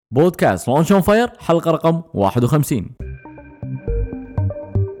بودكاست لونش اون فاير حلقة رقم 51.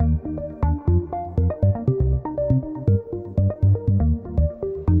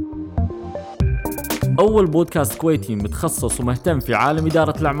 أول بودكاست كويتي متخصص ومهتم في عالم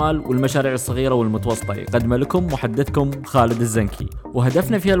إدارة الأعمال والمشاريع الصغيرة والمتوسطة يقدم لكم محدثكم خالد الزنكي،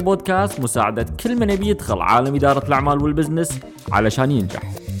 وهدفنا في البودكاست مساعدة كل من يبي يدخل عالم إدارة الأعمال والبزنس علشان ينجح.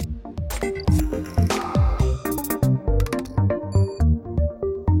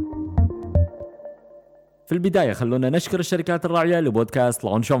 في البداية خلونا نشكر الشركات الراعية لبودكاست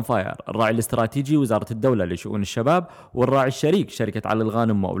لونش اون فاير، الراعي الاستراتيجي وزارة الدولة لشؤون الشباب، والراعي الشريك شركة علي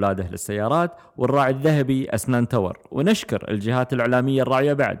الغانم وأولاده للسيارات، والراعي الذهبي أسنان تاور. ونشكر الجهات الإعلامية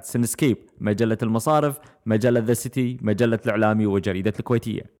الراعية بعد: سينسكيب، مجلة المصارف، مجلة ذا سيتي، مجلة الإعلامي، وجريدة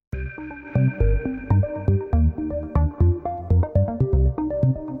الكويتية.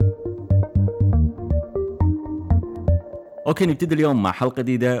 اوكي، نبتدي اليوم مع حلقة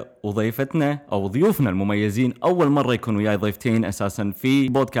جديدة، وضيفتنا او ضيوفنا المميزين اول مرة يكونوا وياي ضيفتين اساسا في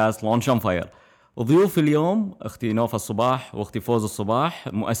بودكاست لونش اون فاير. وضيوف اليوم اختي نوفا الصباح واختي فوز الصباح،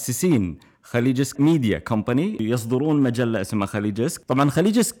 مؤسسين خليجسك ميديا كومباني، يصدرون مجلة اسمها خليجسك. طبعا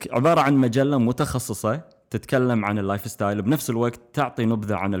خليجسك عبارة عن مجلة متخصصة تتكلم عن اللايف ستايل، وبنفس الوقت تعطي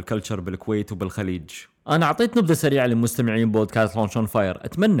نبذة عن الكلتشر بالكويت وبالخليج. أنا أعطيت نبذة سريعة للمستمعين بودكاست لونش اون فاير،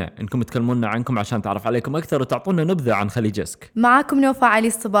 أتمنى أنكم تكلمونا عنكم عشان تعرف عليكم أكثر وتعطونا نبذة عن خليجسك. معاكم نوفا علي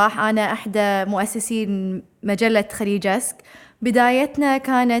الصباح، أنا إحدى مؤسسين مجلة خليجسك. بدايتنا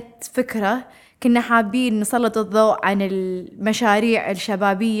كانت فكرة، كنا حابين نسلط الضوء عن المشاريع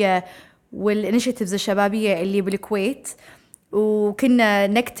الشبابية والإنيشيتيفز الشبابية اللي بالكويت، وكنا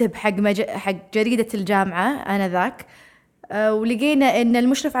نكتب حق جريدة الجامعة آنذاك. ولقينا إن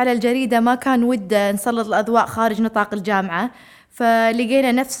المشرف على الجريدة ما كان وده نسلط الأضواء خارج نطاق الجامعة،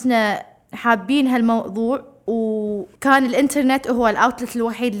 فلقينا نفسنا حابين هالموضوع، وكان الإنترنت هو الأوتلت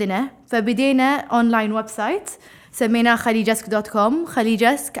الوحيد لنا. فبدينا أونلاين ويب سايت سميناه خليجسك.com،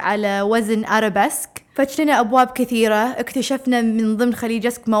 خليجسك على وزن أرابسك. فتشنا أبواب كثيرة، اكتشفنا من ضمن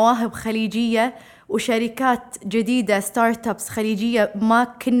خليجسك مواهب خليجية وشركات جديدة، ستارت ابس خليجية ما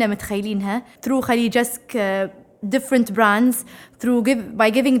كنا متخيلينها. through خليجسك different brands, by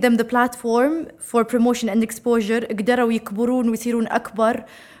giving them the platform for promotion and exposure قدروا يكبرون ويصيرون أكبر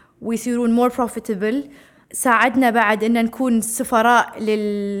ويصيرون more profitable. ساعدنا بعد إن نكون سفراء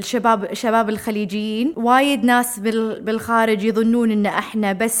للشباب الخليجيين. وايد ناس بالخارج يظنون إن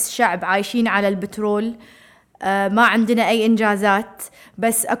إحنا بس شعب عايشين على البترول، ما عندنا أي إنجازات،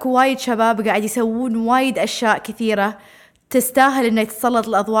 بس أكو وايد شباب قاعد يسوون وايد أشياء كثيرة تستاهل إن يتسلط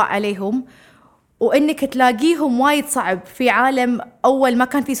الأضواء عليهم، وإنك تلاقيهم وايد صعب في عالم أول ما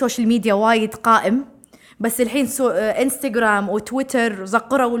كان في سوشيال ميديا وايد قائم. بس الحين إنستغرام وتويتر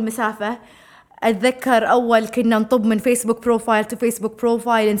زقروا المسافة. أتذكر أول كنا نطب من فيسبوك بروفايل تو فيسبوك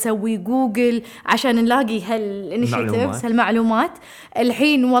بروفايل، نسوي جوجل عشان نلاقي هالمعلومات.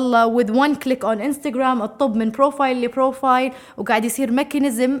 الحين والله with one click on Instagram الطب من بروفايل لبروفايل، وقاعد يصير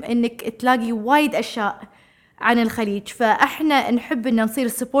ميكانيزم إنك تلاقي وايد أشياء عن الخليج. فإحنا نحب إن نصير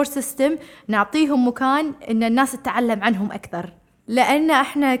السبورت سيستم، نعطيهم مكان إن الناس تتعلم عنهم أكثر، لأن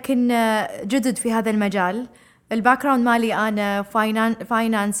إحنا كنا جدد في هذا المجال. الباك جراوند مالي أنا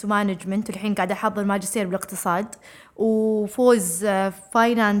فاينانس ومانجمنت، والحين قاعدة أحضر ماجستير بالاقتصاد. وفوز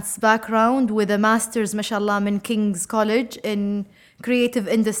فاينانس باك جراوند with a masters ما شاء الله من كينجز كوليدج in creative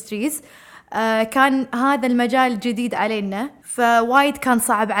industries. كان هذا المجال جديد علينا، فوايد كان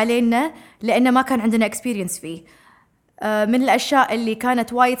صعب علينا لأنه ما كان عندنا experience فيه. من الأشياء اللي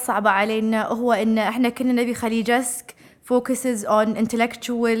كانت وايد صعبة علينا هو إن إحنا كنا نبي خليجسك focuses on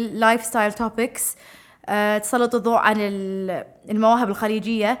intellectual lifestyle topics، تسلط الضوء عن المواهب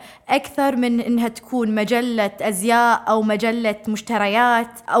الخليجية أكثر من إنها تكون مجلة أزياء أو مجلة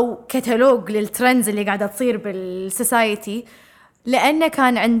مشتريات أو كتالوج للترندز اللي قاعدة تصير بالسوسايتي. لأن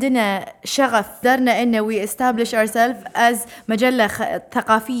كان عندنا شغف، درنا إنه we establish ourselves as مجلة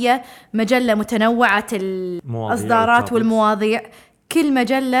ثقافية، مجلة متنوعة الأصدارات والمواضيع. كل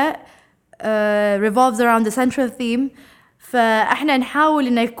مجلة revolves around the central theme، فإحنا نحاول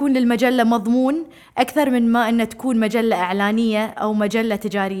إنه يكون للمجلة مضمون أكثر من ما إنه تكون مجلة إعلانية أو مجلة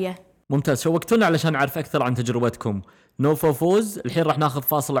تجارية. ممتاز، شوقتونا علشان نعرف أكثر عن تجربتكم. نوفا فوز، الحين راح ناخذ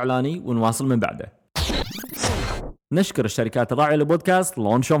فاصل إعلاني ونواصل من بعده. نشكر الشركات الراعية لبودكاست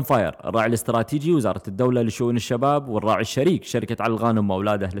لونش اون فاير، الراعي الاستراتيجي وزارة الدولة لشؤون الشباب، والراعي الشريك شركة علي الغانم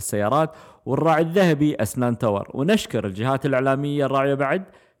وأولاده للسيارات، والراعي الذهبي أسنان تاور. ونشكر الجهات الإعلامية الراعية بعد: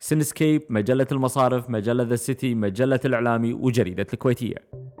 سينسكيب، مجلة المصارف، مجلة ذا سيتي، مجلة الإعلامي، وجريدة الكويتية.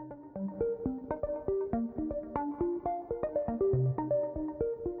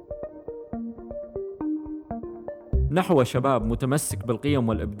 نحو شباب متمسك بالقيم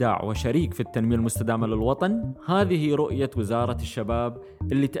والإبداع وشريك في التنمية المستدامة للوطن. هذه رؤية وزارة الشباب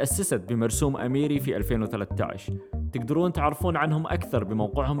اللي تأسست بمرسوم أميري في 2013. تقدرون تعرفون عنهم أكثر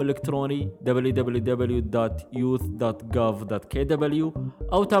بموقعهم الإلكتروني www.youth.gov.kw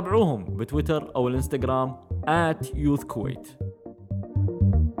أو تابعوهم بتويتر أو الإنستغرام @youthkuwait.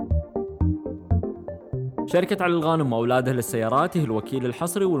 شركة علي الغانم وأولاده للسيارات هي الوكيل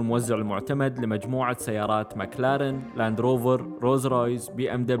الحصري والموزع المعتمد لمجموعة سيارات ماكلارين، لاند روفر، روز رويس،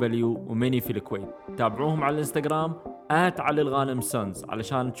 BMW وميني في الكويت. تابعوهم على الانستغرام علي الغانم سونز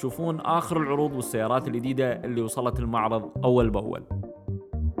علشان تشوفون آخر العروض والسيارات الجديدة اللي وصلت المعرض أول بأول.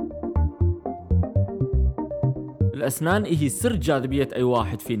 الأسنان هي سر جاذبية أي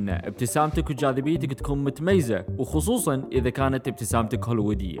واحد فينا. ابتسامتك وجاذبيتك تكون متميزة، وخصوصا إذا كانت ابتسامتك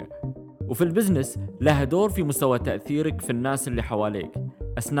هوليوودية. وفي البزنس لها دور في مستوى تأثيرك في الناس اللي حواليك.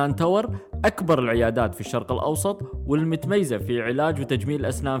 أسنان تاور أكبر العيادات في الشرق الأوسط والمتميزة في علاج وتجميل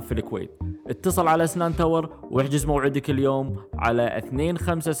الأسنان في الكويت. اتصل على أسنان تاور واحجز موعدك اليوم على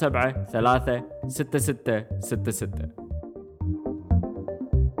 257 36666.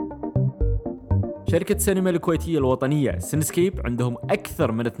 شركة سينما الكويتية الوطنية سينسكيب عندهم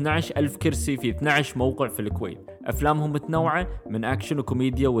أكثر من 12,000 كرسي في 12 موقع في الكويت. أفلامهم متنوعة من أكشن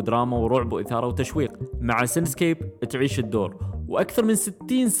وكوميديا ودراما ورعب وإثارة وتشويق. مع سينسكيب تعيش الدور، وأكثر من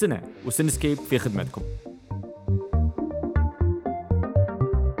 60 سنة وسينسكيب في خدمتكم.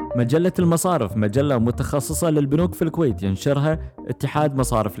 مجلة المصارف مجلة متخصصة للبنوك في الكويت، ينشرها اتحاد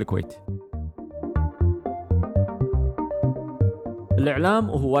مصارف الكويت. الإعلام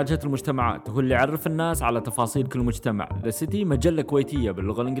هو واجهة المجتمعات، هو اللي يعرف الناس على تفاصيل كل مجتمع. The City مجلة كويتية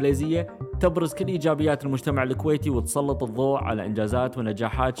باللغة الإنجليزية تبرز كل إيجابيات المجتمع الكويتي وتسلط الضوء على إنجازات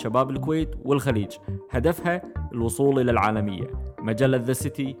ونجاحات شباب الكويت والخليج، هدفها الوصول إلى العالمية. مجلة The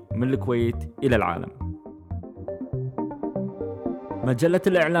City من الكويت إلى العالم. مجلة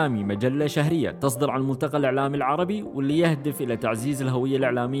الإعلامي مجلة شهرية تصدر عن الملتقى الإعلامي العربي، واللي يهدف إلى تعزيز الهوية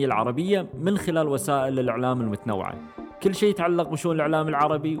الإعلامية العربية من خلال وسائل الإعلام المتنوعة. كل شيء يتعلق بشؤون الإعلام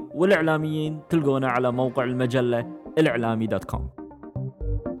العربي والإعلاميين تلقونه على موقع المجلة الإعلامي.com.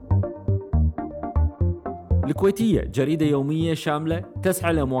 الكويتية جريدة يومية شاملة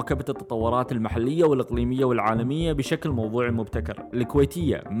تسعى لمواكبة التطورات المحلية والإقليمية والعالمية بشكل موضوعي مبتكر.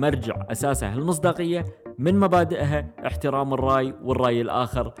 الكويتية مرجع أساسها المصداقية، من مبادئها احترام الرأي والرأي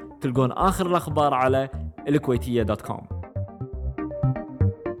الآخر. تلقون آخر الأخبار على الكويتية.com.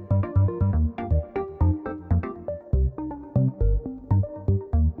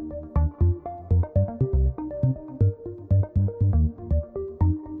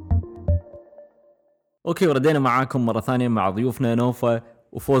 اوكي، وردينا معاكم مرة ثانية مع ضيوفنا نوفا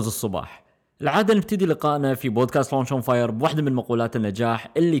وفوز الصباح. العادة نبتدي لقائنا في بودكاست لونش اون فاير بواحدة من مقولات النجاح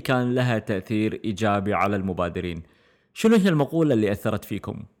اللي كان لها تأثير إيجابي على المبادرين. شنو هي المقولة اللي أثرت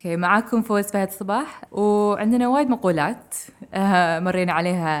فيكم؟ اوكي، معاكم فوز فهد الصباح، وعندنا وايد مقولات مرينا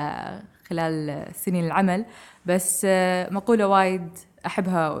عليها خلال سنين العمل، بس مقولة وايد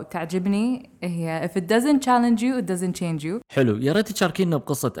أحبها وتعجبني هي If it doesn't challenge you, it doesn't change you. حلو، يا ريت تشاركينا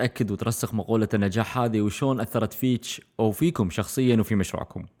بقصة تأكد وترسخ مقولة النجاح هذه، وشون أثرت فيك أو فيكم شخصياً وفي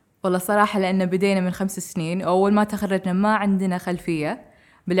مشروعكم. والله صراحة لأن بدينا من 5 سنين، أول ما تخرجنا ما عندنا خلفية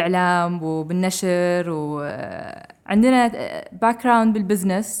بالإعلام وبالنشر، وعندنا باك جراوند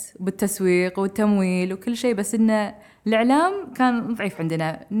بالبزنس وبالتسويق والتمويل وكل شيء، بس إن الإعلام كان ضعيف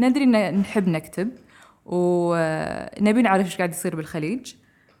عندنا. ندري إن نحب نكتب ونبي نعرف إيش قاعد يصير بالخليج،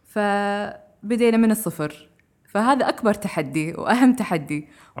 فبدينا من الصفر. فهذا أكبر تحدي وأهم تحدي.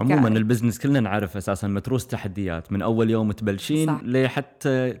 عموما البزنس كلنا نعرف أساسا متروس تحديات من أول يوم تبلشين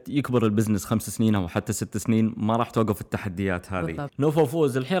لحتى يكبر البزنس 5 سنين أو حتى 6 سنين، ما راح توقف التحديات هذه. بالضبط. نوفا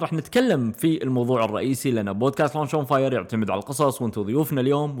وفوز، الحين راح نتكلم في الموضوع الرئيسي، لأن بودكاست لونش اون فاير يعتمد على القصص، وانتم ضيوفنا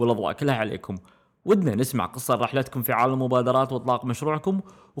اليوم والأضواء كلها عليكم. ودنا نسمع قصة رحلتكم في عالم المبادرات واطلاق مشروعكم،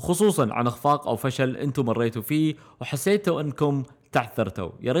 وخصوصا عن اخفاق او فشل انتم مريتوا فيه وحسيتوا انكم تعثرتوا.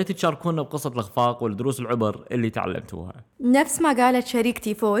 يا ريت تشاركونا بقصة الاخفاق والدروس العبر اللي تعلمتوها. نفس ما قالت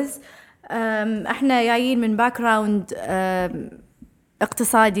شريكتي فوز، احنا جايين من باك جراوند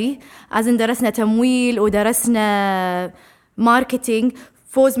اقتصادي، أزن درسنا تمويل ودرسنا ماركتينج.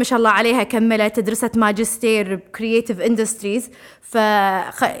 فوز ما شاء الله عليها كملت درست ماجستير بكرياتيف اندستريز،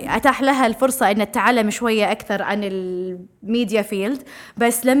 فأتاح لها الفرصة أن تتعلم شوية أكثر عن الميديا فيلد.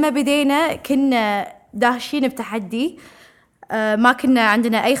 بس لما بدينا كنا داشين بتحدي، ما كنا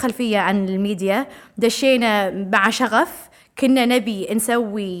عندنا أي خلفية عن الميديا، دشينا مع شغف، كنا نبي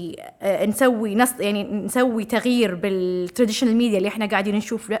نسوي يعني نسوي تغيير بالتراديشنال ميديا اللي احنا قاعدين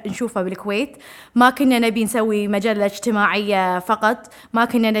نشوفها بالكويت. ما كنا نبي نسوي مجلة اجتماعية فقط، ما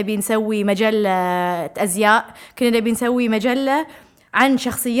كنا نبي نسوي مجلة أزياء، كنا نبي نسوي مجلة عن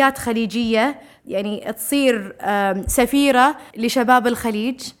شخصيات خليجية يعني تصير سفيرة لشباب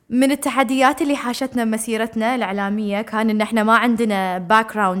الخليج. من التحديات اللي حاشتنا مسيرتنا الإعلامية كان إن إحنا ما عندنا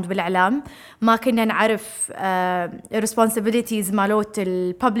باك جراوند بالإعلام، ما كنا نعرف responsibilities مالوت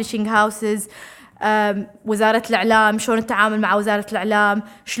الببلشينج هاوسز، وزارة الإعلام، شلون نتعامل مع وزارة الإعلام،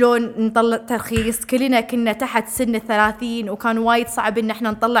 شلون نطلع ترخيص. كلنا كنا تحت سن 30 وكان وايد صعب إن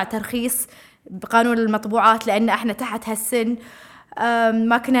إحنا نطلع ترخيص بقانون المطبوعات لأن إحنا تحت هالسن.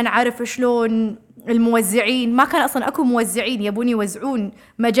 ما كنا نعرف شلون الموزعين، ما كان أصلا أكو موزعين يبون يوزعون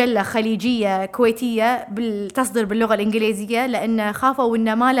مجلة خليجية كويتية بالتصدر باللغة الإنجليزية لأن خافوا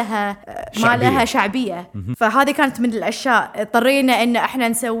إن ما لها شعبية. فهذه كانت من الأشياء اضطرينا إن إحنا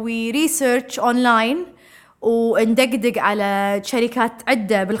نسوي ريسيرش أونلاين وندقدق على شركات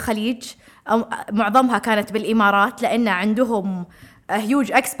عدة بالخليج، أو معظمها كانت بالإمارات لأن عندهم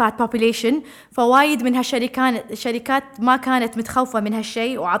huge expat population. فوايد من الشركات ما كانت متخوفة من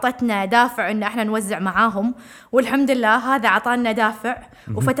هالشيء وعطتنا دافع إن إحنا نوزع معاهم، والحمد لله هذا عطانا دافع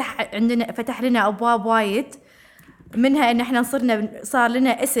فتح لنا أبواب وايد، منها إن إحنا صار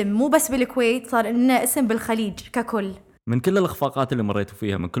لنا اسم مو بس بالكويت، صار لنا اسم بالخليج ككل. من كل الإخفاقات اللي مريتوا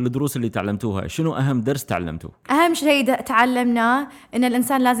فيها، من كل الدروس اللي تعلمتوها، شنو أهم درس تعلمتوه؟ أهم شيء تعلمناه إن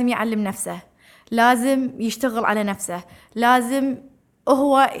الإنسان لازم يعلم نفسه، لازم يشتغل على نفسه، لازم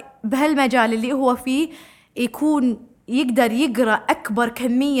هو بهالمجال اللي هو فيه يكون يقدر يقرأ أكبر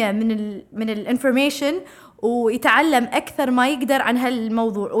كمية من الانفورميشن ويتعلم أكثر ما يقدر عن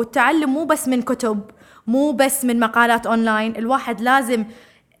هالموضوع. والتعلم مو بس من كتب، مو بس من مقالات أونلاين، الواحد لازم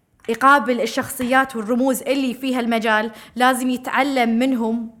يقابل الشخصيات والرموز اللي فيها المجال، لازم يتعلم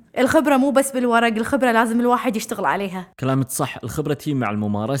منهم. الخبرة مو بس بالورق، الخبرة لازم الواحد يشتغل عليها. كلامك صح، الخبرة تي مع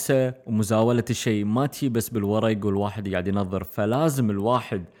الممارسة ومزاولة الشيء، ما تي بس بالورق والواحد قاعد ينظر. فلازم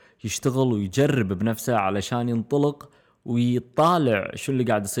الواحد يشتغل ويجرب بنفسه علشان ينطلق ويطالع شو اللي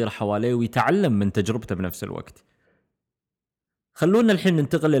قاعد يصير حواليه ويتعلم من تجربته بنفس الوقت. خلونا الحين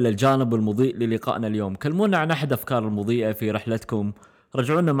ننتقل إلى الجانب المضيء للقائنا اليوم. كلمونا عن أحد أفكار المضيئة في رحلتكم،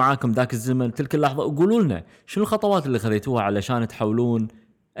 رجعونا معاكم ذاك الزمن تلك اللحظة وقولوا لنا شنو الخطوات اللي خذيتوها علشان تحولون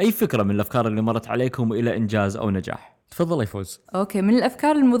أي فكرة من الأفكار اللي مرت عليكم إلى إنجاز أو نجاح. تفضل يفوز. أوكي، من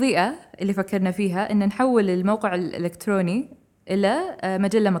الأفكار المضيئة اللي فكرنا فيها إن نحول الموقع الإلكتروني إلى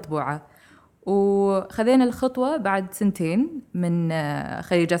مجلة مطبوعة، وخذينا الخطوة بعد 2 من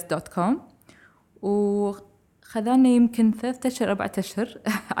خليجس.com، وخذانا يمكن 3 أشهر 4 أشهر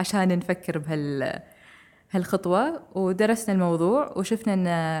عشان نفكر هالخطوة، ودرسنا الموضوع وشفنا إن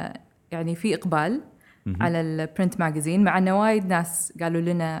يعني في إقبال على البرنت ماجازين، مع أن وايد ناس قالوا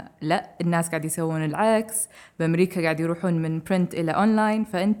لنا لا، الناس قاعد يسوون العكس، بأمريكا قاعد يروحون من برنت إلى أونلاين،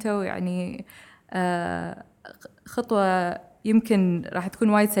 فأنتوا يعني خطوة يمكن راح تكون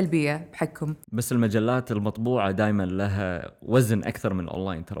وايد سلبية بحكم. بس المجلات المطبوعة دايما لها وزن أكثر من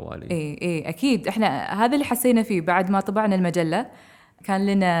أونلاين ترى والي. إيه أكيد، إحنا هذا اللي حسينا فيه بعد ما طبعنا المجلة، كان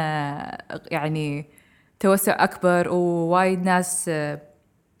لنا يعني توسع أكبر، ووايد ناس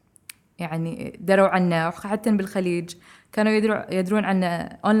يعني دروا عنا، حتى بالخليج كانوا يدرون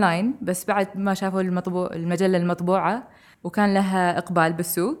عنا أونلاين، بس بعد ما شافوا المجلة المطبوعة وكان لها إقبال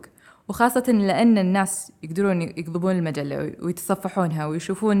بالسوق، وخاصة لأن الناس يقدرون يقلبون المجلة ويتصفحونها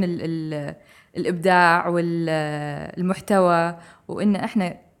ويشوفون الإبداع والمحتوى، وإن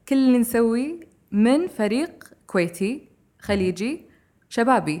إحنا كل اللي نسوي من فريق كويتي خليجي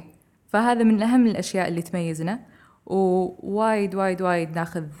شبابي. فهذا من أهم الأشياء اللي تميزنا، ووايد وايد وايد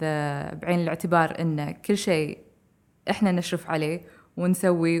ناخذ بعين الاعتبار إن كل شيء إحنا نشرف عليه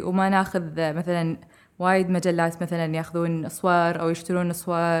ونسوي، وما ناخذ مثلا وايد مجلات مثلا ياخذون أصور أو يشترون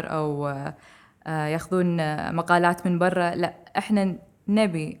أصور أو ياخذون مقالات من برا. لا، إحنا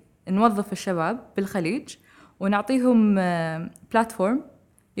نبي نوظف الشباب بالخليج ونعطيهم بلاتفورم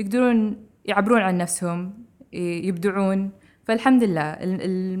يقدرون يعبرون عن نفسهم، يبدعون. فالحمد لله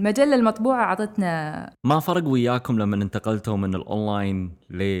المجلة المطبوعة عطتنا. ما فرق وياكم لما انتقلتوا من الأونلاين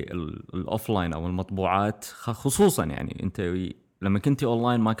للأوفلاين أو المطبوعات؟ خصوصا يعني أنت لما كنتي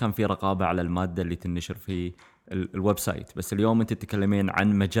أونلاين ما كان في رقابة على المادة اللي تنشر في الويب سايت، بس اليوم أنت تتكلمين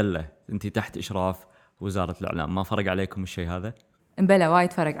عن مجلة أنت تحت إشراف وزارة الإعلام. ما فرق عليكم الشيء هذا؟ بلا،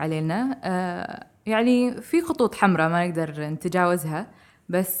 وايد فرق علينا. يعني في خطوط حمراء ما نقدر نتجاوزها،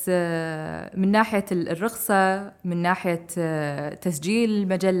 بس من ناحية الرخصة، من ناحية تسجيل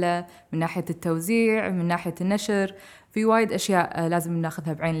المجلة، من ناحية التوزيع، من ناحية النشر، في وايد أشياء لازم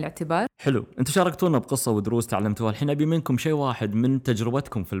ناخذها بعين الاعتبار. حلو، انتم شاركتونا بقصة ودروس تعلمتوها. الحين أبي منكم شيء واحد من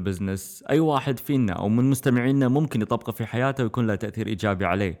تجربتكم في البزنس، أي واحد فينا أو من مستمعينا ممكن يطبقه في حياته ويكون له تأثير إيجابي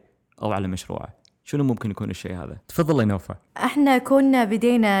عليه أو على مشروعه. شنو ممكن يكون الشيء هذا؟ تفضل نوفا. احنا كنا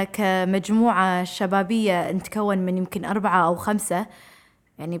بدينا كمجموعة شبابية نتكون من يمكن 4 أو 5،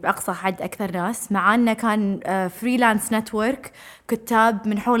 يعني بأقصى حد أكثر ناس. معانا كان فريلانس نتورك كتاب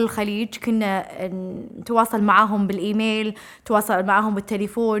من حول الخليج، كنا نتواصل معاهم بالإيميل، نتواصل معاهم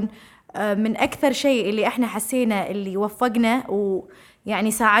بالتليفون. من أكثر شيء اللي احنا حسينا اللي وفقنا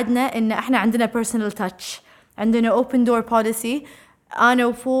ويعني ساعدنا إن احنا عندنا personal touch، عندنا open door policy. أنا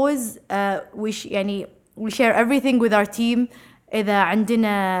وفوز يعني we share everything with our team. إذا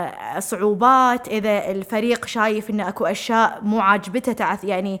عندنا صعوبات، إذا الفريق شايف إن أكو أشياء مو عاجبته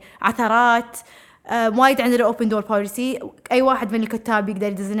يعني عثرات، وايد عندنا open door policy. أي واحد من الكتاب يقدر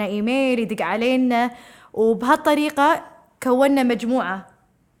يدز لنا إيميل، يدق علينا، وبهالطريقة كونا مجموعة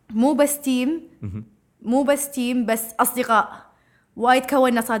مو بس تيم بس أصدقاء. وايد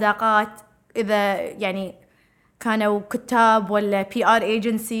كونا صداقات، إذا يعني كانوا كتاب ولا PR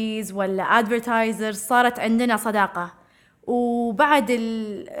agencies ولا advertisers، صارت عندنا صداقة. وبعد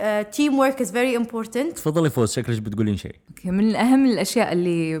التيم ورك is very important. تفضلي فوز، شكلك بتقولين شيء. من أهم الأشياء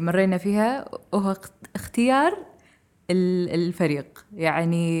اللي مرينا فيها هو اختيار الفريق.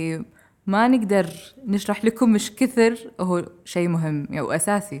 يعني ما نقدر نشرح لكم مش كثر، هو شيء مهم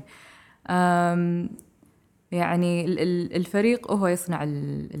وأساسي. يعني الفريق هو يصنع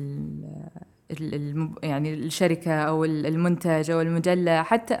يعني الشركة أو المنتج أو المجلة،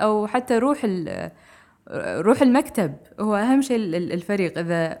 حتى روح المكتب هو أهم شيء. الفريق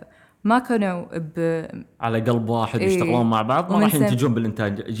إذا ما كانوا على قلب واحد يشتغلون مع بعض، ما راح ينتجون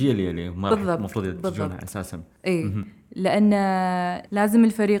بالإنتاجية اللي ما راح المفروض ينتجونها أساساً. لأن لازم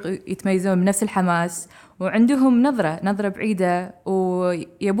الفريق يتميزون بنفس الحماس، وعندهم نظرة بعيدة،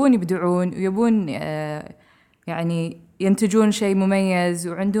 ويبون يبدعون، ويبون يعني ينتجون شيء مميز،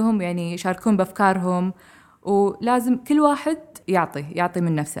 وعندهم يعني يشاركون بأفكارهم، ولازم كل واحد يعطي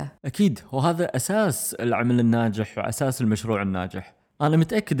من نفسه. أكيد، وهذا أساس العمل الناجح وأساس المشروع الناجح. أنا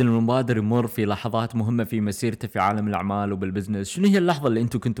متأكد أن المبادر يمر في لحظات مهمة في مسيرته في عالم الأعمال وبالبزنس. شنو هي اللحظة اللي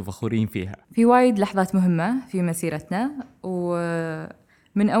أنتم كنتوا فخورين فيها؟ في وايد لحظات مهمة في مسيرتنا،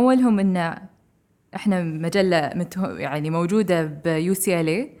 ومن أولهم إن إحنا مجلة يعني موجودة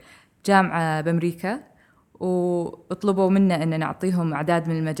بUCLA، جامعة بأمريكا، وطلبوا منا أن نعطيهم أعداد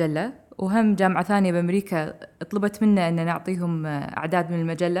من المجلة. وهم جامعة ثانية بأمريكا طلبت منا أن نعطيهم أعداد من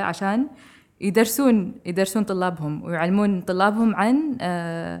المجلة عشان يدرسون طلابهم ويعلمون طلابهم عن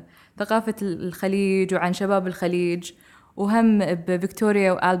ثقافة الخليج وعن شباب الخليج. وهم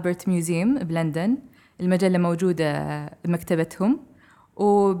بفيكتوريا وألبرت ميوزيوم بلندن المجلة موجودة بمكتبتهم،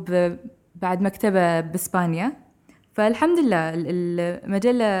 وبعد مكتبة بإسبانيا. فالحمد لله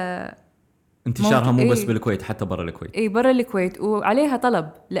المجلة انتشارها مو بس بالكويت، حتى برا الكويت. برا الكويت، وعليها طلب،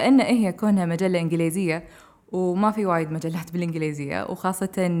 لأن هي كونها مجلة إنجليزية، وما في وايد مجلات بالإنجليزية،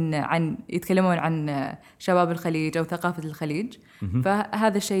 وخاصة يتكلمون عن شباب الخليج أو ثقافة الخليج.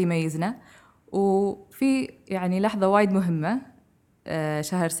 فهذا الشيء يميزنا. وفي يعني لحظة وايد مهمة،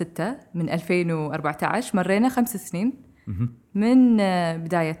 شهر 6 من 2014، مرينا 5 سنين من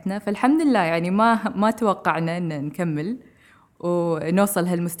بدايتنا. فالحمد لله يعني ما توقعنا أن نكمل ونوصل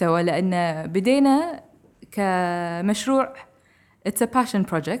هالمستوى، لأن بدينا كمشروع It's a passion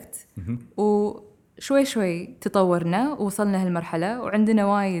project، وشوي شوي تطورنا ووصلنا هالمرحلة، وعندنا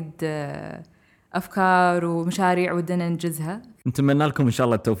وايد أفكار ومشاريع ودنا ننجزها. نتمنى لكم إن شاء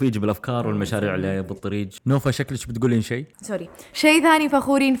الله التوفيق بالأفكار والمشاريع اللي بالطريق. نوفا، شكلك بتقولين شيء؟ شيء ثاني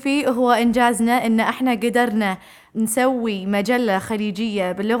فخورين فيه هو إنجازنا، إن إحنا قدرنا نسوي مجلة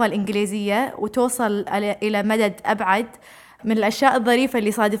خليجية باللغة الإنجليزية وتوصل إلى مدد أبعد. من الأشياء الظريفة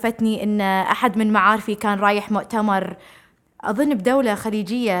اللي صادفتني إن أحد من معارفي كان رايح مؤتمر أظن بدولة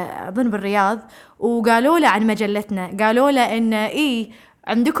خليجية، أظن بالرياض، وقالوا له عن مجلتنا، قالوا له إن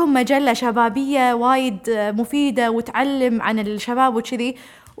عندكم مجلة شبابية وايد مفيدة وتعلم عن الشباب وكذي.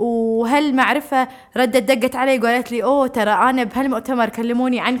 وهالمعرفة ردت دقت علي وقالت لي ترى أنا بهالمؤتمر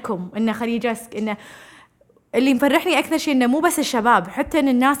كلموني عنكم، إن خليجسك. إن اللي مفرحني أكثر شيء إنه مو بس الشباب، حتى إن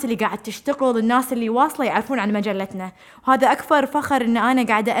الناس اللي قاعد تشتغل، الناس اللي واصلة يعرفون عن مجلتنا. وهذا أكبر فخر إن أنا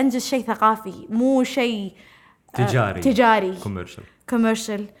قاعدة أنجز شيء ثقافي، مو شيء تجاري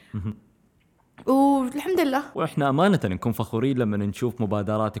كوميرشل. والحمد لله. وإحنا أمانة نكون فخورين لما نشوف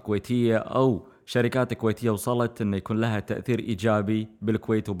مبادرات كويتية أو شركات كويتية وصلت إنه يكون لها تأثير إيجابي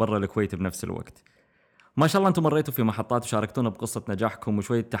بالكويت وبرا الكويت بنفس الوقت. ما شاء الله أنتم مريتوا في محطات وشاركتونا بقصة نجاحكم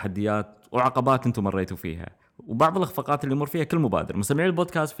وشوية تحديات وعقبات أنتم مريتوا فيها، وبعض الإخفاقات اللي يمر فيها كل مبادر. مستمعي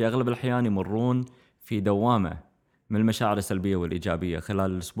البودكاست في أغلب الأحيان يمرون في دوامة من المشاعر السلبية والإيجابية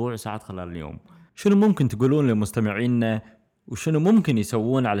خلال الأسبوع ساعات خلال اليوم. شنو ممكن تقولون لمستمعينا وشنو ممكن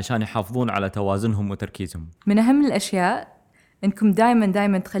يسوون علشان يحافظون على توازنهم وتركيزهم؟ من أهم الأشياء إنكم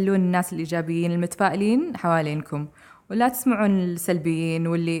دائما تخلون الناس الإيجابيين المتفائلين حوالينكم، ولا تسمعون السلبيين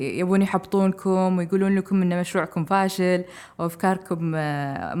واللي يبون يحبطونكم ويقولون لكم إن مشروعكم فاشل أو أفكاركم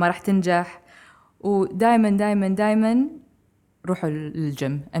ما راح تنجح. ودائما روحوا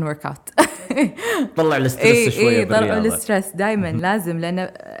للجيم and work out. طلع الاسترس شوية بالرياضة. طلعوا الاسترس دائما لازم، لأن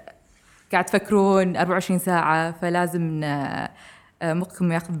قاعد تفكرون 24 ساعة، فلازم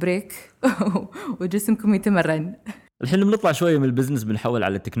مخكم ياخذ بريك وجسمكم يتمرن. الحين بنطلع شوية من البزنس بنحول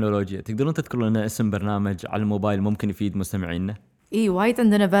على التكنولوجيا. تقدرون تذكرون لنا اسم برنامج على الموبايل ممكن يفيد مستمعينا؟ وايد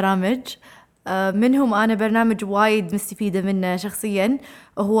عندنا برامج، منهم أنا برنامج وايد مستفيدة منه شخصياً،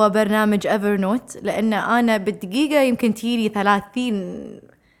 هو برنامج Evernote. لأن أنا بالدقيقة يمكن تيلي 30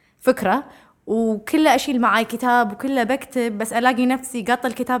 فكرة، وكله أشيل معاي كتاب وكله بكتب، بس ألاقي نفسي قاطة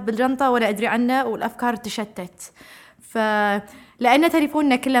الكتاب بالجنطة ولا أدري عنه والأفكار تشتت. لأن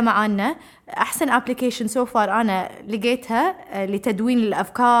تليفوننا كله معانا، أحسن أبليكيشن سوفار أنا لقيتها لتدوين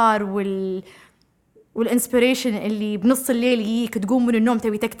الأفكار والإنسبيريشن اللي بنص الليل يجيك تقوم من النوم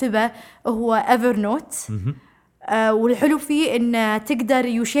تبي تكتبه هو Evernote. والحلو فيه إن تقدر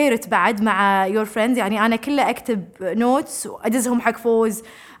يشيرت بعد مع your friends. يعني أنا كله أكتب نوتس وأدزهم حق فوز،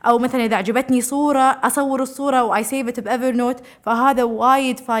 أو مثلا إذا عجبتني صورة أصور الصورة وآي سيف بإفرنوت، فهذا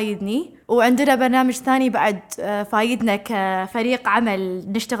وايد فايدني. وعندنا برنامج ثاني بعد فايدنا كفريق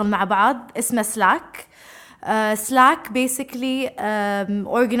عمل نشتغل مع بعض اسمه Slack. Slack basically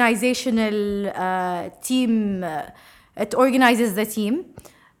organizational team. It organizes the team.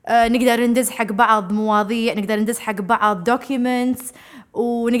 نقدر ندز حق بعض مواضيع، نقدر ندز حق بعض documents،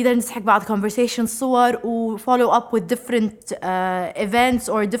 ونقدر ندز حق بعض conversations، صور، و follow up with different events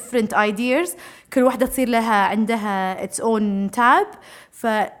or different ideas. كل واحدة تصير لها عندها its own tab. ف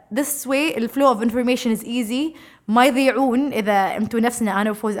this way the flow of information is easy. ما يضيعون إذا أنتوا نفسنا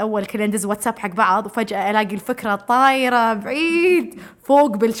أنا وفوز أول كنا ندز واتساب حق بعض وفجأة ألاقي الفكرة طايرة بعيد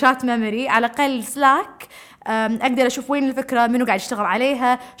فوق بالشات ميموري. على الأقل سلاك أقدر أشوف وين الفكرة، منو قاعد يشتغل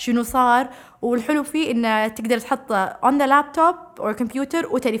عليها، شنو صار. والحلو فيه إنه تقدر تحطه on the laptop or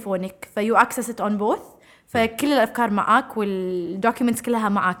computer وتليفونك، فيو access it on both. فكل الأفكار معاك والدوكيومنتس كلها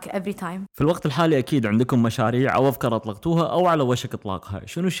معاك every time. في الوقت الحالي أكيد عندكم مشاريع أو أفكار أطلقتوها أو على وشك إطلاقها.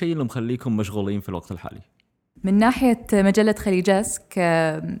 شنو الشيء اللي مخليكم مشغولين في الوقت الحالي؟ من ناحية مجلة خليجسك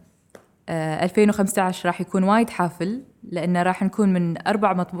 2015 راح يكون وايد حافل، لأن راح نكون من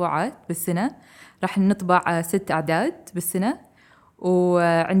 4 مطبوعات بالسنة، راح نطبع 6 أعداد بالسنة،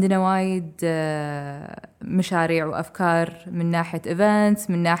 وعندنا وايد مشاريع وأفكار من ناحية events،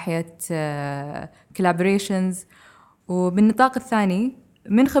 من ناحية collaborations. وبالنطاق الثاني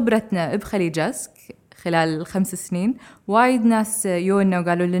من خبرتنا بخليجسك خلال 5 سنين وايد ناس يونا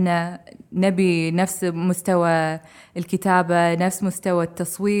وقالوا لنا نبي نفس مستوى الكتابة، نفس مستوى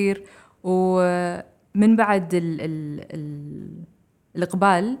التصوير. ومن بعد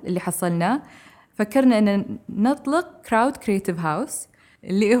الإقبال اللي حصلنا فكرنا أن نطلق كراود كرياتيف هاوس،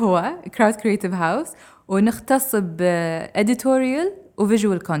 اللي هو كراود كرياتيف هاوس، ونختص بإديتوريال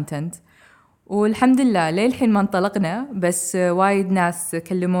وفيجوال كونتنت. والحمد لله للحين ما انطلقنا، بس وايد ناس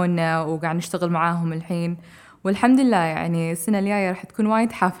كلمونا وقاعد نشتغل معاهم الحين، والحمد لله يعني السنة الجاية راح تكون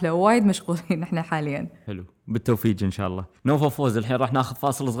وايد حافلة ووايد مشغولين احنا حاليا. حلو، بالتوفيق إن شاء الله. نوفا فوز، الحين راح ناخذ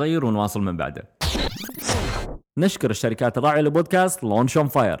فاصل صغير ونواصل من بعده. نشكر الشركات الراعية لبودكاست لونش أون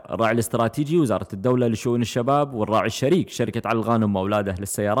فاير، الراعي الاستراتيجي وزارة الدولة لشؤون الشباب، والراعي الشريك شركة علي الغانم وأولاده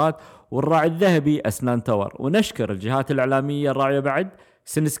للسيارات، والراعي الذهبي أسنان تاور. ونشكر الجهات الإعلامية الراعية بعد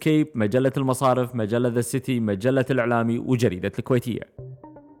سينسكيب، مجلة المصارف، مجلة ذا سيتي، مجلة الإعلامي، وجريدة الكويتية.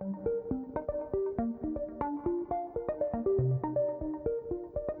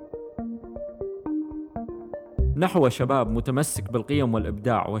 نحو شباب متمسك بالقيم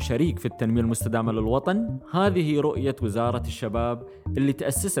والإبداع وشريك في التنمية المستدامة للوطن، هذه رؤية وزارة الشباب اللي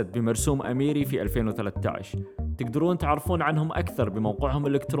تأسست بمرسوم أميري في 2013. تقدرون تعرفون عنهم أكثر بموقعهم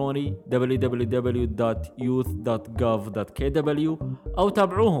الإلكتروني www.youth.gov.kw، أو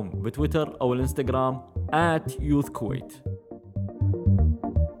تابعوهم بتويتر أو الإنستغرام @youthkuwait.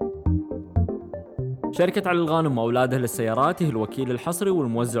 شركة علي الغانم وأولاده للسيارات هي الوكيل الحصري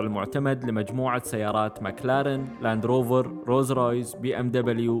والموزع المعتمد لمجموعة سيارات ماكلارين، لاند روفر، روز رويس،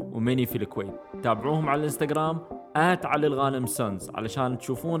 BMW وميني في الكويت. تابعوهم على الانستغرام علي الغانم سونز علشان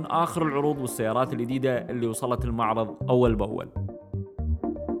تشوفون آخر العروض والسيارات الجديدة اللي وصلت المعرض أول بأول.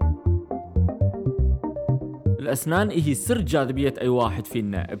 الأسنان هي سر جاذبية أي واحد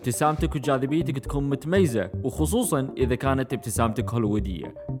فينا. ابتسامتك وجاذبيتك تكون متميزة، وخصوصا إذا كانت ابتسامتك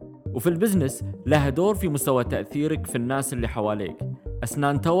هوليوودية. وفي البزنس لها دور في مستوى تأثيرك في الناس اللي حواليك.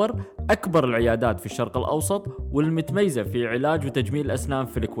 أسنان تاور أكبر العيادات في الشرق الأوسط والمتميزة في علاج وتجميل الأسنان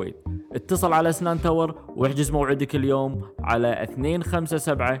في الكويت. اتصل على أسنان تاور واحجز موعدك اليوم على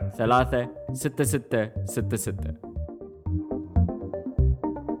 257-36666.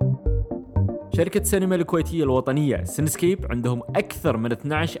 شركة سينما الكويتية الوطنية سينسكيب عندهم أكثر من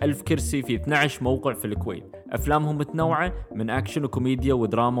 12,000 كرسي في 12 موقع في الكويت. أفلامهم متنوعة من أكشن وكوميديا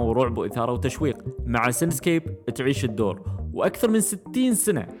ودراما ورعب وإثارة وتشويق. مع سينسكيب تعيش الدور، وأكثر من 60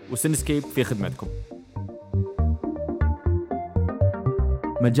 سنة وسينسكيب في خدمتكم.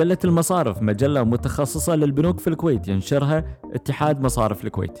 مجلة المصارف مجلة متخصصة للبنوك في الكويت، ينشرها اتحاد مصارف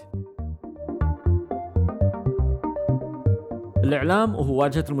الكويت. الإعلام هو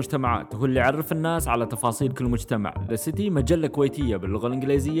واجهة المجتمعات، هو اللي يعرف الناس على تفاصيل كل مجتمع. The City مجلة كويتية باللغة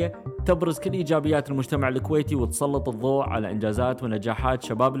الإنجليزية تبرز كل إيجابيات المجتمع الكويتي وتسلط الضوء على إنجازات ونجاحات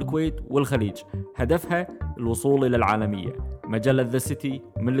شباب الكويت والخليج، هدفها الوصول إلى العالمية. مجلة The City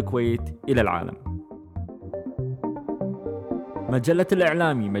من الكويت إلى العالم. مجلة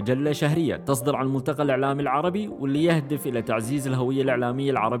الإعلامي مجلة شهرية تصدر عن الملتقى الإعلامي العربي، واللي يهدف إلى تعزيز الهوية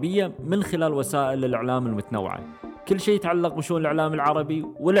الإعلامية العربية من خلال وسائل الإعلام المتنوعة. كل شيء يتعلق بشؤون الإعلام العربي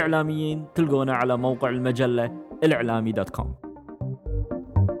والإعلاميين تلقونه على موقع المجلة الإعلامي.com.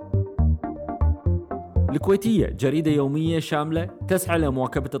 الكويتية جريدة يومية شاملة تسعى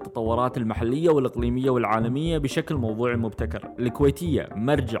لمواكبة التطورات المحلية والإقليمية والعالمية بشكل موضوعي مبتكر. الكويتية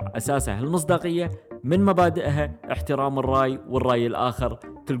مرجع أساسها المصداقية، من مبادئها احترام الرأي والرأي الآخر.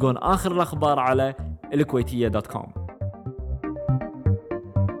 تلقون آخر الأخبار على الكويتية.com.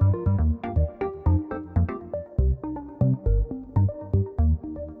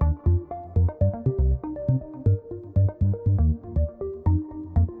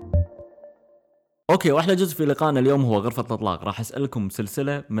 اوكي، واحلى جزء في لقائنا اليوم هو غرفة الإطلاق. راح أسألكم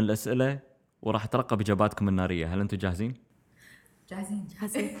سلسلة من الأسئلة وراح أترقب إجاباتكم النارية. هل أنتم جاهزين؟ جاهزين.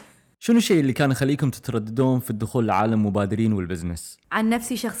 شنو الشيء اللي كان يخليكم تترددون في الدخول لعالم المبادرين والبزنس؟ عن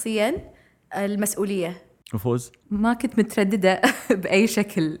نفسي شخصيا المسؤولية. نفوز؟ ما كنت مترددة بأي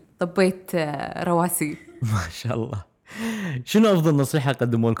شكل، طبيت رواسي. ما شاء الله. شنو أفضل نصيحة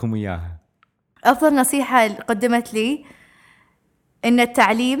قدموا لكم إياها؟ أفضل نصيحة قدمت لي إن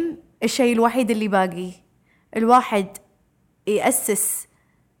التعليم الشيء الوحيد اللي باقي. الواحد يأسس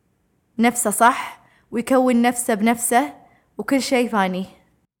نفسه صح ويكون نفسه بنفسه وكل شيء فاني.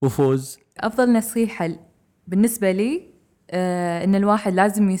 وفوز؟ أفضل نصيحة بالنسبة لي إن الواحد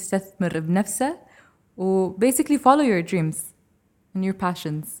لازم يستثمر بنفسه و basically follow your dreams and your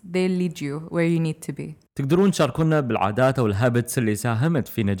passions. They'll lead you where you need to be. تقدرون تشاركونا بالعادات أو الهابتس اللي ساهمت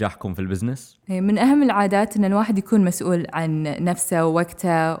في نجاحكم في البزنس؟ من أهم العادات إن الواحد يكون مسؤول عن نفسه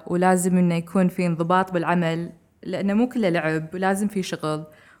ووقته، ولازم إنه يكون في انضباط بالعمل، لأنه مو كله لعب، ولازم في شغل،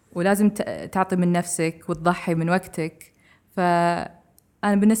 ولازم تعطي من نفسك وتضحي من وقتك.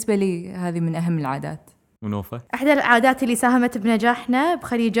 فأنا بالنسبة لي هذه من أهم العادات. ونوفة؟ أحدى العادات اللي ساهمت بنجاحنا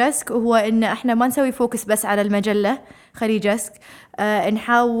بخليجسك هو إن إحنا ما نسوي فوكس بس على المجلة خليجسك،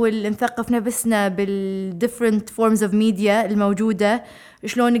 نحاول نثقف نفسنا بالديفرنت فورمز اوف ميديا الموجودة،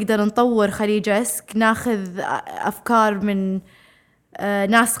 شلون نقدر نطور خليجسك، ناخذ أفكار من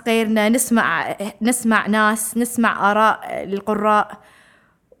ناس غيرنا، نسمع ناس، نسمع آراء القراء،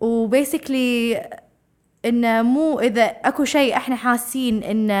 وبيسكلي إنه مو إذا أكو شيء إحنا حاسين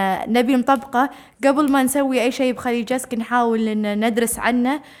إن نبي نطبقه قبل ما نسوي أي شيء بخليجسك، نحاول إن ندرس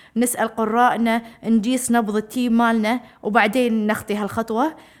عنه، نسأل قراءنا، نجيس نبض التيم مالنا، وبعدين نخطي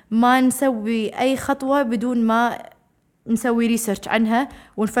هالخطوة. ما نسوي أي خطوة بدون ما نسوي ريسيرش عنها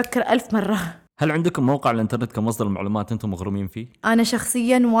ونفكر 1000 مرة. هل عندكم موقع على الانترنت كمصدر المعلومات أنتم مغرومين فيه؟ أنا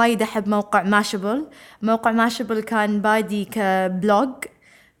شخصياً وايد أحب موقع ماشبل. موقع ماشبل كان بادي كبلوج،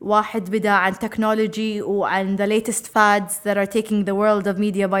 واحد بدا عن تكنولوجي وعن the latest fads that are taking the world of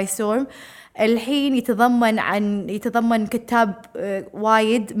media by storm. الحين يتضمن كتاب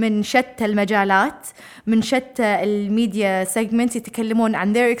وايد من شتى المجالات، من شتى الميديا segments، يتكلمون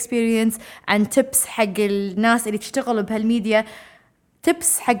عن their experience، عن tips حق الناس اللي تشتغل بهالميديا،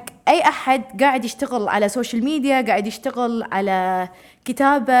 tips حق أي أحد قاعد يشتغل على social media، قاعد يشتغل على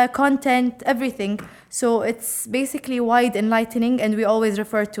كتابة، content, everything. So it's basically wide enlightening and we always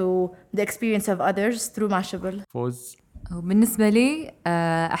refer to the experience of others through Mashable. فوز؟ بالنسبة لي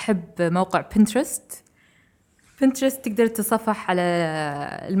أحب موقع بنترست. تقدر تصفح على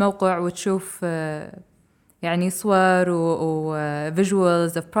الموقع وتشوف يعني صور و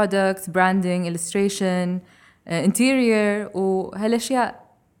visuals of products, branding, illustration, interior وهالأشياء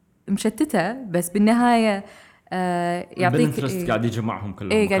مشتتة، بس بالنهاية يعطيك بنترست قاعد يجمعهم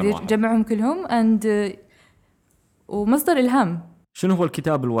كلهم. قاعد يجمعهم كلهم ومصدر إلهام. شنو هو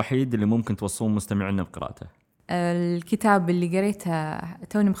الكتاب الوحيد اللي ممكن توصون مستمعينا بقراءته؟ الكتاب اللي قريته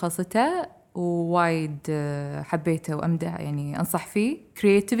توني مخلصته ووايد حبيته وأمدح يعني أنصح فيه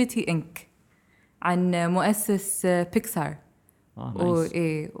Creativity Inc. عن مؤسس بيكسار.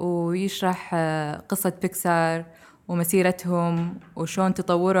 ويشرح قصة بيكسار ومسيرتهم وشون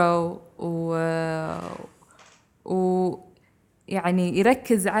تطوروا يعني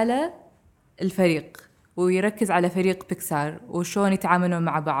يركز على الفريق ويركز على فريق بيكسار وشون يتعاملون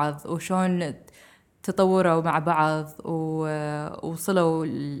مع بعض وشون تطوروا مع بعض ووصلوا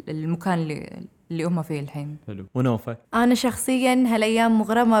المكان اللي هم فيه الحين. حلو. ونوفة؟ أنا شخصياً هالأيام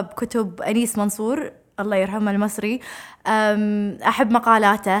مغرمة بكتب أنيس منصور الله يرحمه المصري. أحب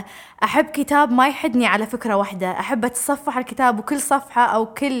مقالاته، أحب كتاب ما يحدني على فكرة واحدة، أحب أتصفح الكتاب وكل صفحة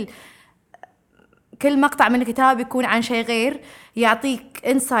أو كل مقطع من الكتاب يكون عن شيء غير، يعطيك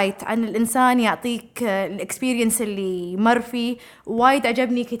إنسايت عن الإنسان، يعطيك الإكسبيرينس اللي مر فيه. وايد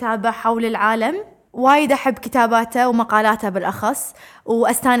عجبني كتابه حول العالم، وايد أحب كتاباته ومقالاته بالأخص،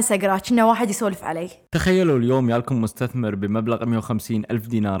 وأستانس أقرأ كأنه واحد يسولف علي. تخيلوا اليوم يالكم مستثمر بمبلغ 150 ألف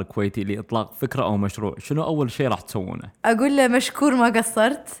دينار كويتي لإطلاق فكرة أو مشروع، شنو أول شيء راح تسوونه؟ أقول له مشكور ما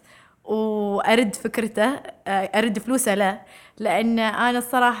قصرت، وأرد فكرته، أرد فلوسه له، لأن أنا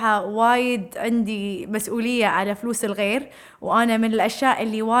الصراحة وايد عندي مسؤولية على فلوس الغير. وأنا من الأشياء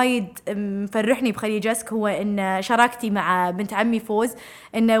اللي وايد مفرحني بخليجسك هو إن شراكتي مع بنت عمي فوز،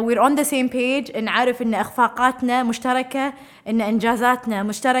 إن we're on the same page، إن عارف إن إخفاقاتنا مشتركة، إن إنجازاتنا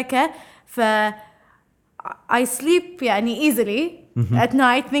مشتركة. ف I sleep يعني easily at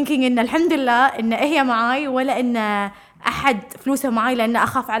night thinking إن الحمد لله إن هي معاي، ولا إن أحد فلوسه معاي، لأن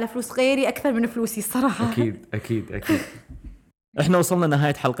أخاف على فلوس غيري أكثر من فلوسي الصراحة. أكيد. إحنا وصلنا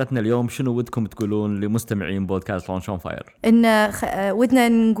نهاية حلقتنا اليوم، شنو ودكم تقولون لمستمعين بودكاست لونش أون فاير؟ إن ودنا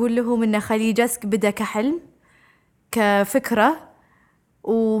نقول لهم إن خليجسك بدأ كحلم، كفكرة،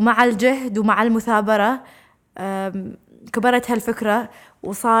 ومع الجهد ومع المثابرة كبرت هالفكرة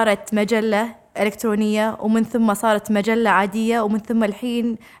وصارت مجلة إلكترونية، ومن ثم صارت مجلة عادية، ومن ثم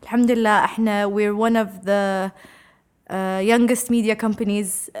الحين الحمد لله إحنا we're one of the youngest media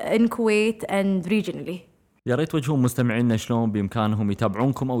companies in Kuwait and regionally. يا ريت توجهون مستمعينا شلون بإمكانهم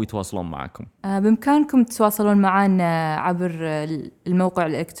يتابعونكم أو يتواصلون معكم. بإمكانكم تتواصلون معنا عبر الموقع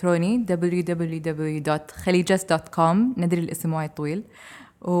الإلكتروني www.khalijas.com. ندري الاسم وايد طويل،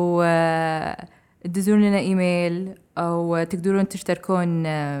 وتدزون لنا إيميل، أو تقدرون تشتركون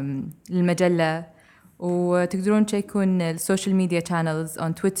المجلة، وتقدرون تشيكون السوشيال ميديا channels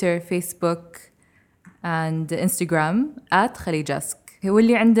on Twitter, Facebook and Instagram @khalijask. هو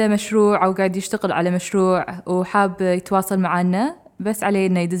اللي عنده مشروع أو قاعد يشتغل على مشروع وحاب يتواصل معنا، بس عليه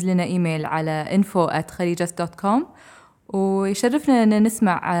إنه يدز لنا إيميل على info@khalijas.com، ويشرفنا أن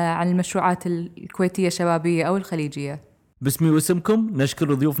نسمع عن المشروعات الكويتية الشبابية أو الخليجية. باسمي واسمكم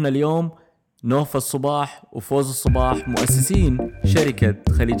نشكر ضيوفنا اليوم نوفة الصباح وفوز الصباح، مؤسسين شركة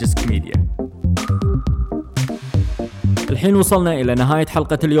خليجسك ميديا. الحين وصلنا إلى نهاية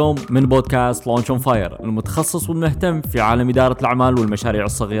حلقة اليوم من بودكاست لونش أون فاير، المتخصص والمهتم في عالم إدارة الأعمال والمشاريع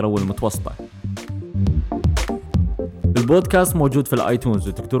الصغيرة والمتوسطة. البودكاست موجود في الآيتونز،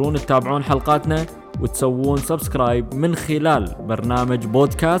 وتقدرون تتابعون حلقاتنا وتسوون سبسكرايب من خلال برنامج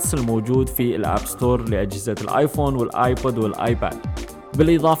بودكاست الموجود في الأب ستور لأجهزة الآيفون والآيبود والآيباد،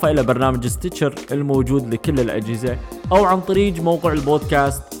 بالإضافة إلى برنامج ستيتشر الموجود لكل الأجهزة، أو عن طريق موقع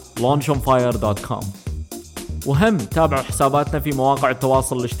البودكاست launchonfire.com. وهم تابعوا حساباتنا في مواقع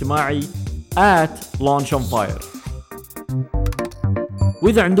التواصل الاجتماعي @launchonfire.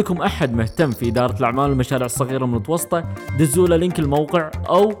 وإذا عندكم أحد مهتم في إدارة الأعمال والمشاريع الصغيرة والمتوسطة، دزوا له لينك الموقع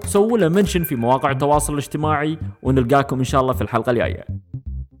أو سووا له منشن في مواقع التواصل الاجتماعي، ونلقاكم إن شاء الله في الحلقة الجاية.